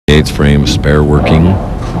Eighth frame, spare working.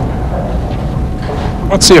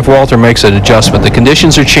 Let's see if Walter makes an adjustment. The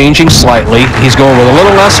conditions are changing slightly. He's going with a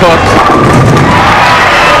little less hook.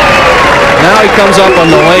 Now he comes up on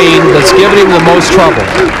the lane that's giving him the most trouble.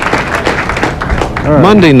 Right.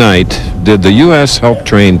 Monday night, did the U.S. help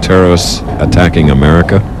train terrorists attacking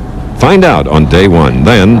America? Find out on day one.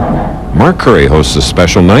 Then, Mark Curry hosts a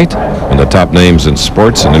special night when the top names in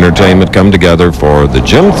sports and entertainment come together for the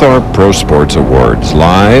Jim Thorpe Pro Sports Awards,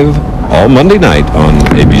 live all Monday night on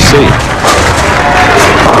ABC.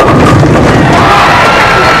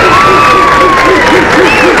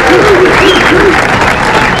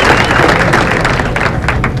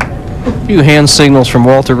 A few hand signals from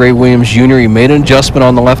Walter Ray Williams Jr. He made an adjustment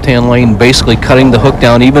on the left-hand lane, basically cutting the hook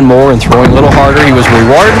down even more and throwing a little harder. He was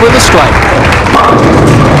rewarded with a strike.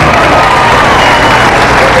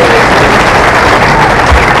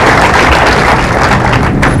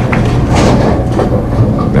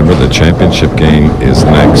 Remember, the championship game is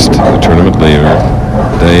next. The tournament leader,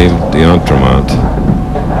 Dave D'Entremont,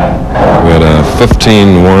 who had a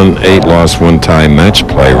 15-1, 8-loss, 1-tie match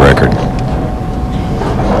play record.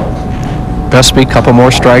 Vespi, couple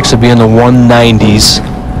more strikes to be in the 190s.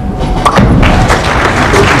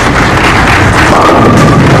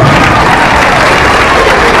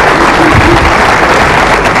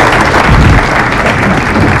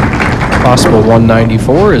 Possible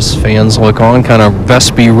 194 as fans look on, kind of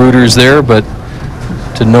Vespi rooters there, but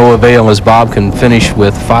to no avail as Bob can finish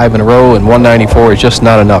with 5 in a row, and 194 is just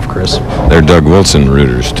not enough, Chris. They're Doug Wilson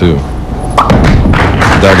rooters, too.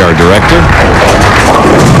 Doug, our director.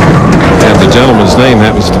 And the gentleman's name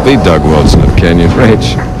happens to be Doug Wilson of Canyon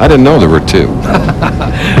Ranch. I didn't know there were two.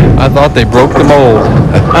 I thought they broke the mold.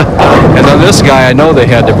 And then this guy, I know they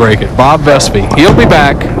had to break it. Bob Vespi. He'll be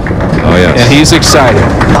back. Oh, yes. And he's excited.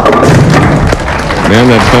 Man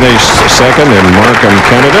that finished second in Markham,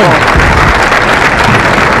 Canada.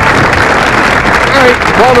 All right,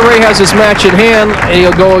 Walter Ray has his match in hand, and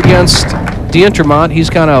he'll go against D'Entremont. He's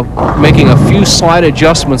kind of making a few slight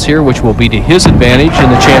adjustments here, which will be to his advantage in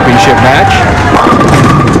the championship match.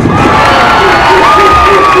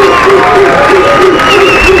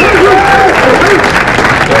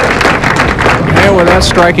 And with that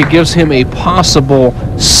strike, it gives him a possible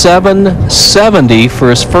 770 for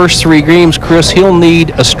his first 3 games. Chris, he'll need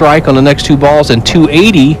a strike on the next 2 balls and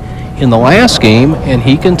 280 in the last game, and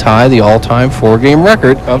he can tie the all-time 4-game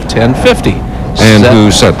record of 1050. And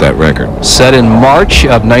who set that record? Set in March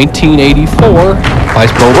of 1984 by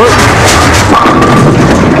Bobert.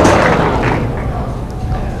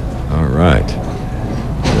 All right.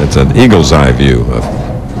 That's an eagle's eye view of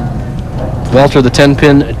Walter, the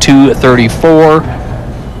 10-pin, 234.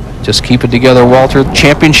 Just keep it together, Walter.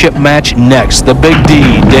 Championship match next. The Big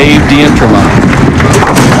D, Dave D'Entremont.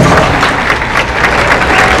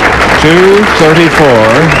 234,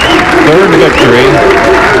 third victory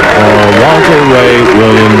for Walter Ray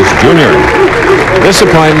Williams Jr.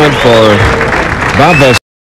 Disappointment for Bob Vespi.